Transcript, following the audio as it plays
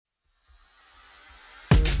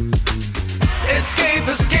Escape,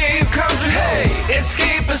 escape, country, hey.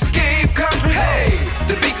 Escape, escape, country, hey.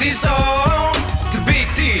 The Big D Zone, the Big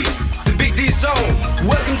D, the Big D Zone.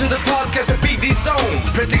 Welcome to the podcast, the Big D Zone.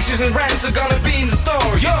 Predictions and rants are gonna be in the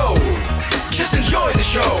store. Yo, just enjoy the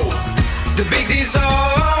show. The Big D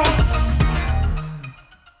Zone.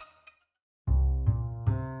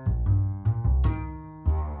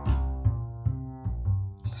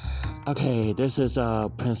 Okay, this is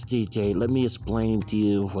Prince DJ. Let me explain to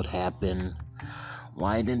you what happened.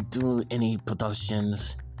 Why I didn't do any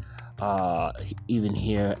productions, even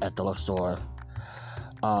here at the store.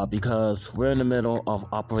 Because we're in the middle of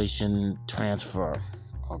Operation Transfer.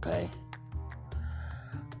 Okay,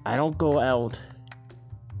 I don't go out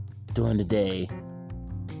during the day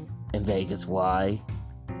in Vegas. Why?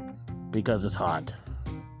 Because it's hot,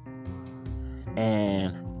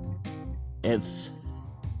 and it's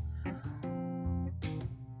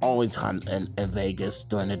always hot in Vegas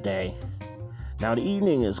during the day. Now the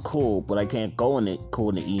evening is cool, but I can't go in it cool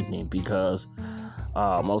in the evening because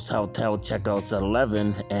most hotel checkouts at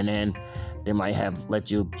 11, and then they might have let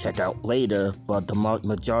you check out later, but the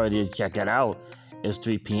majority of check it out is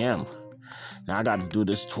 3 p.m. Now I got to do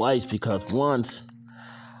this twice because once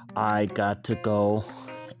I got to go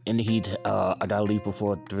in the heat. I gotta leave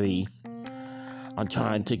before 3. I'm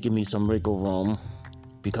trying to give me some wiggle room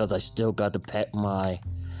because I still got to pack my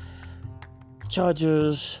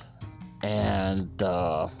chargers and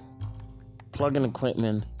plug-in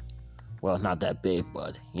equipment. Well, not that big,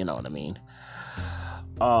 but you know what I mean.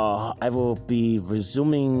 I will be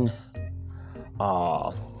resuming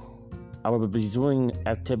doing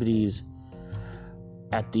activities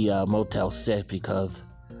at the Motel 6 because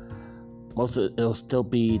most of it'll still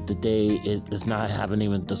be the day. It's not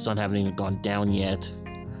the sun haven't even gone down yet,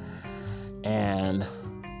 and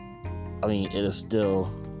I mean it is still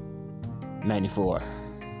 94.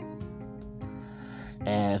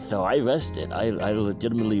 And so I rested. I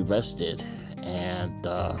legitimately rested. And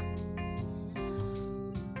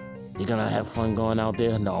you're gonna have fun going out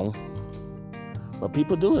there? No. But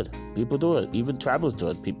people do it. Even travelers do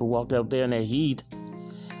it. People walk out there in that heat.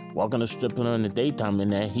 Walk on the strip in the daytime in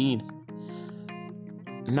that heat.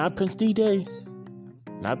 Not Prince DJ.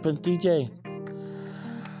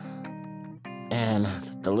 And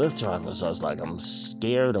the Lyft driver, so it's like I'm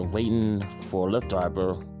scared of waiting for a Lyft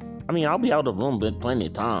driver. I mean, I'll be out of the room with plenty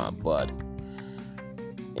of time, but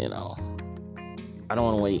you know, I don't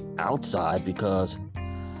want to wait outside because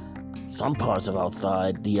some parts of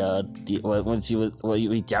outside, once you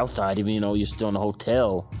reach outside, even though you're still in a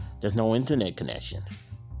hotel, there's no internet connection,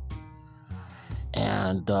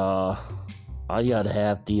 and all you gotta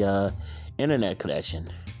have the internet connection.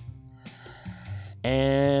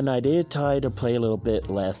 And I did try to play a little bit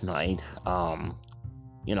last night.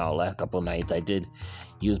 Last couple of nights I did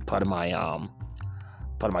use part of my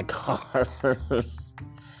car.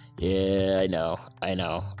 Yeah, I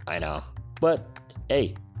know. But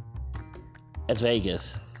hey, it's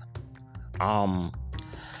Vegas.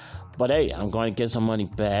 But hey, I'm going to get some money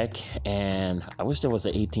back, and I wish there was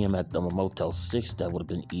an ATM at the Motel 6 that would have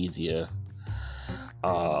been easier,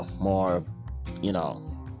 more,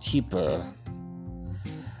 cheaper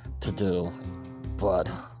to do.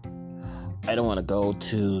 But I don't want to go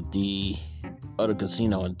to the other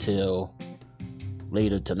casino until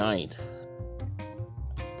later tonight.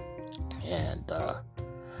 And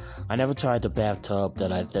I never tried the bathtub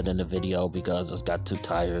that I did in the video because I got too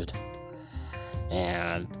tired.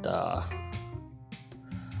 And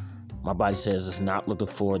my body says it's not looking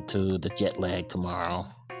forward to the jet lag tomorrow,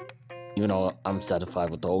 even though I'm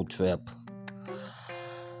satisfied with the whole trip.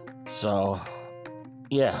 So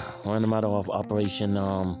yeah, we're in the middle of Operation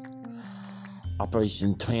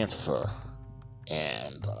Transfer,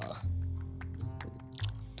 and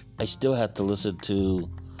I still have to listen to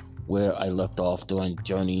where I left off during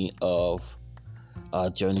Journey to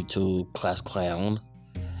Class Clown,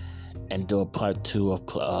 and do a part 2 of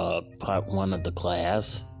part 1 of the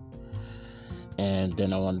class, and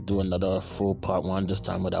then I want to do another full part 1, this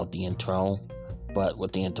time without the intro, but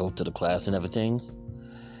with the intro to the class and everything,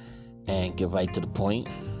 and get right to the point.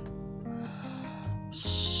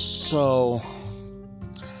 So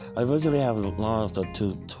I originally have launched a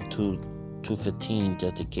 215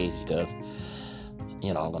 just in case, because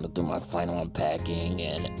I'm gonna do my final unpacking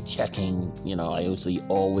and checking. I usually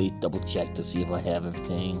always double check to see if I have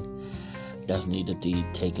everything that's needed to be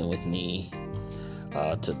taken with me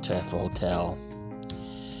to Transfer Hotel.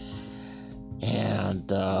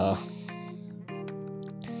 And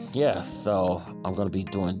so I'm gonna be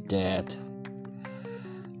doing that.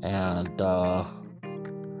 And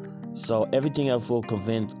So everything else will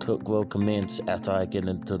commence after I get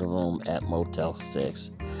into the room at Motel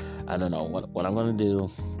 6. I don't know what I'm gonna do.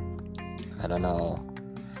 I don't know.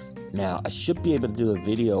 Now I should be able to do a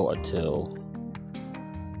video or two,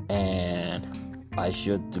 and I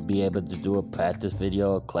should be able to do a practice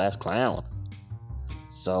video of Class Clown,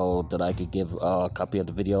 so that I could give a copy of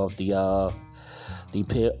the video of the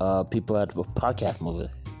people at the podcast movie.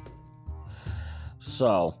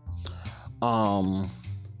 So,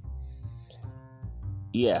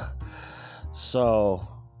 yeah. So,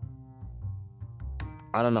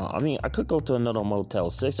 I don't know. I mean, I could go to another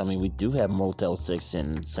Motel 6. I mean, we do have Motel 6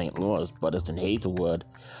 in St. Louis, but it's in Hazelwood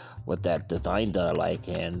with that design that I like.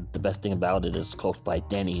 And the best thing about it is close by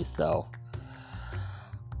Denny's, so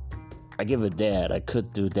I give it that. I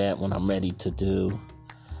could do that when I'm ready to do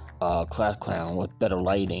Class Clown with better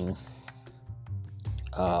lighting.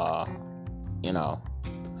 You know.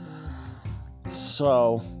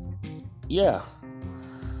 So, yeah.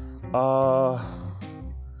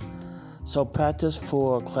 So practice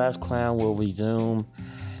for Class Clown will resume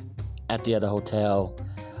at the other hotel.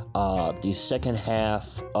 The second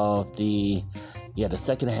half of the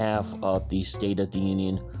State of the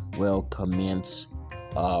Union will commence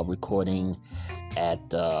recording at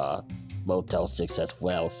Motel 6 as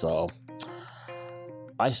well. So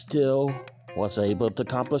I still was able to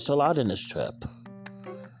accomplish a lot in this trip.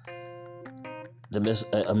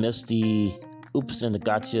 Amidst the oops and the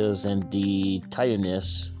gotchas and the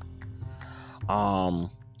tiredness,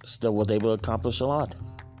 still was able to accomplish a lot.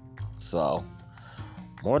 So,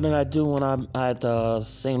 more than I do when I'm at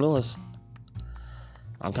St. Louis.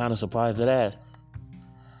 I'm kind of surprised at that.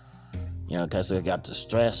 You know, because I got the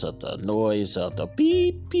stress of the noise of the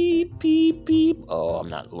beep, beep, beep, beep. Oh, I'm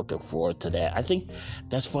not looking forward to that. I think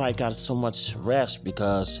that's why I got so much rest,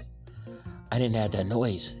 because I didn't have that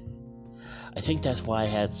noise. I think that's why I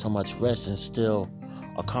had so much rest and still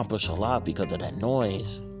accomplished a lot, because of that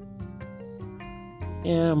noise.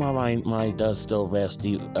 Yeah, my mind does still rest.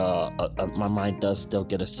 My mind does still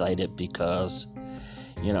get excited because,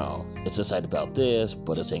 you know, it's excited about this,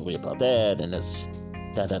 but it's angry about that, and it's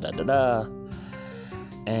da da da da da,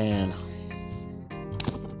 and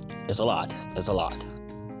it's a lot.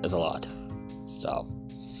 So,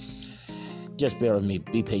 just bear with me.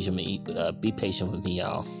 Be patient with me,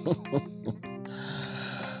 y'all.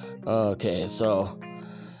 Okay, so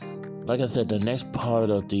like I said, the next part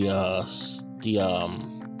of the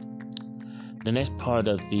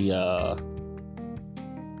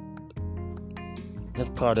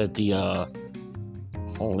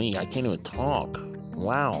holy, I can't even talk.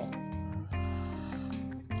 Wow.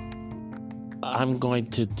 I'm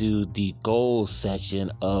going to do the goals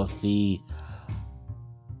section of the...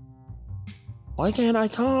 Why can't I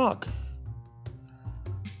talk?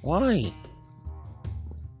 Why?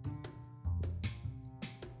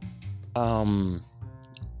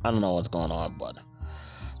 I don't know what's going on, but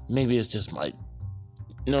maybe it's just my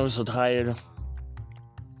nerves are tired,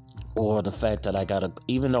 or the fact that I gotta,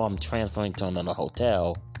 even though I'm transferring to another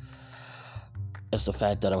hotel, it's the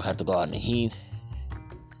fact that I have to go out in the heat.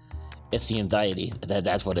 It's the anxiety.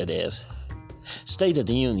 That's what it is. State of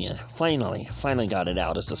the Union. Finally got it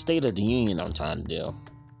out. It's the State of the Union I'm trying to do.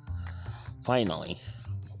 Finally.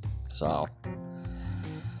 So.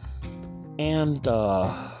 And,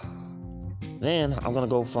 then I'm gonna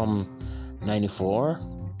go from 94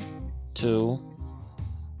 to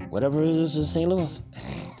whatever it is in St. Louis.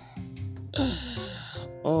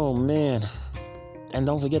 Oh, man. And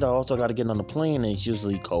don't forget, I also gotta get on the plane, and it's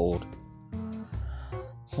usually cold.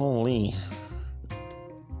 Holy.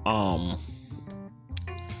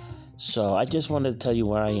 So I just wanted to tell you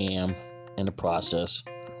where I am in the process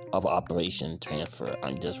of Operation Transfer.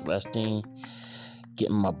 I'm just resting,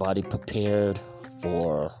 getting my body prepared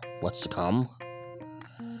for what's to come.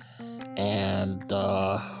 And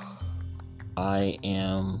I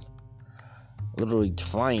am literally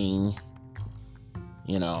trying,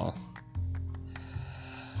 you know,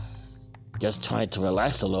 just trying to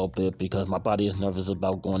relax a little bit, because my body is nervous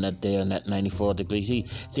about going out there in that 94 degrees heat.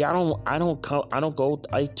 See, I don't want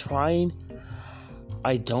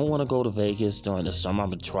to go to Vegas during the summer. I'm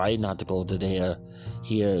gonna try not to go to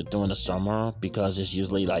here during the summer, because it's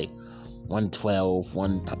usually like 112,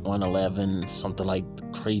 111, something like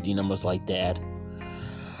crazy numbers like that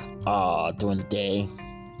during the day.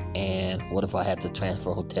 And what if I had to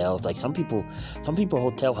transfer hotels? Like some people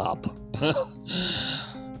hotel hop.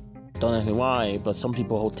 Don't ask me why, but some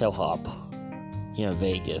people hotel hop here in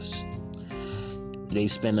Vegas. They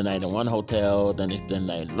spend the night in one hotel, then they spend the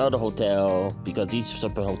night in another hotel, because each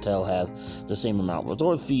separate hotel has the same amount of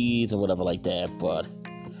resort fees and whatever like that. But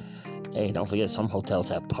Hey, don't forget some hotels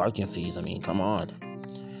have parking fees. I mean, come on.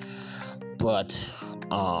 But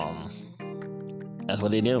that's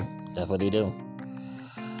what they do. That's what they do.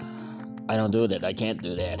 I don't do that. I can't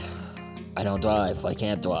do that. I don't drive. I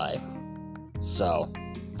can't drive. So,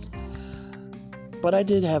 but I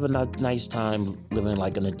did have a nice time living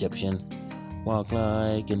like an Egyptian. Walk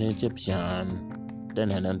like an Egyptian.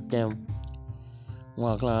 Dun-dun-dun-dun.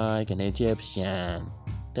 Walk like an Egyptian.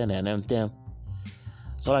 Dun-dun-dun-dun.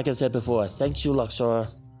 So like I said before, thank you Luxor.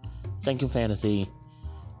 Thank you Fantasy.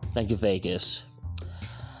 Thank you Vegas.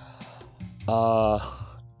 And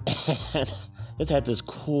it had this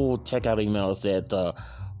cool checkout email that said,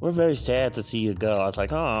 we're very sad to see you go. I was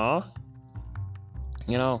like, aw.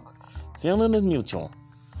 You know, feeling is mutual.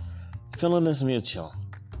 Feeling is mutual.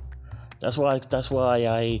 That's why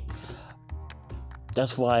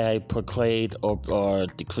I proclaimed or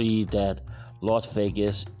decreed that Las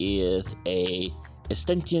Vegas is a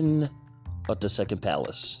extension of the Second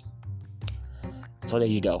Palace. So there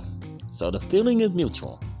you go. So the feeling is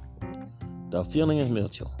mutual. The feeling is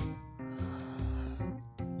mutual.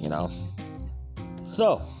 You know.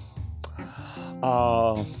 So,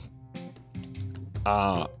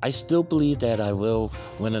 I still believe that I will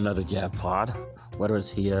win another jackpot, whether it's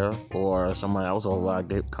here or somewhere else, or I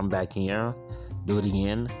come back here, do it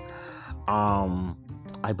again. I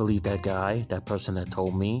believe that person that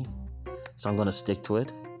told me, so I'm gonna stick to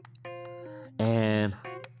it. And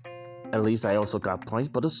at least I also got points,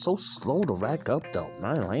 but it's so slow to rack up, though.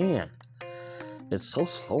 Man, it's so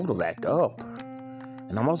slow to rack up.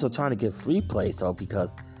 And I'm also trying to get free play, though, because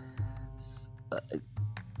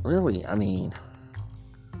really, I mean,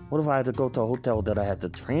 what if I had to go to a hotel that I had to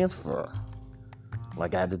transfer,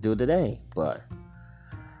 like I had to do today? But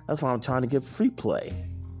that's why I'm trying to get free play,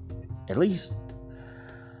 at least.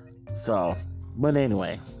 So, but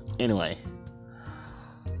anyway,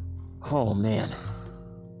 oh man,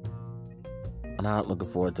 I'm not looking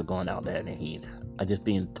forward to going out there in the heat. I just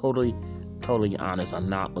being totally honest, I'm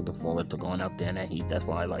not looking forward to going out there in that heat. That's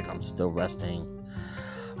why I'm still resting.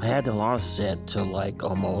 I had the alarm set to like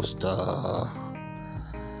almost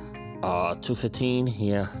 2:15.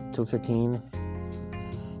 Yeah, 2:15.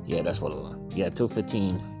 Yeah, that's what it was. Yeah,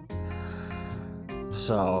 2:15.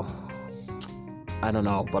 So I don't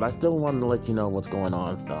know, but I still wanted to let you know what's going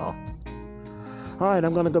on. So, all right,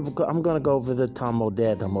 I'm gonna go visit Tom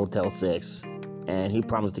Modett at Motel 6, and he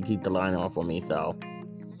promised to keep the line on for me. So,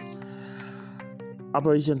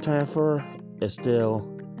 Operation Transfer is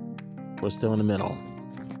we're still in the middle.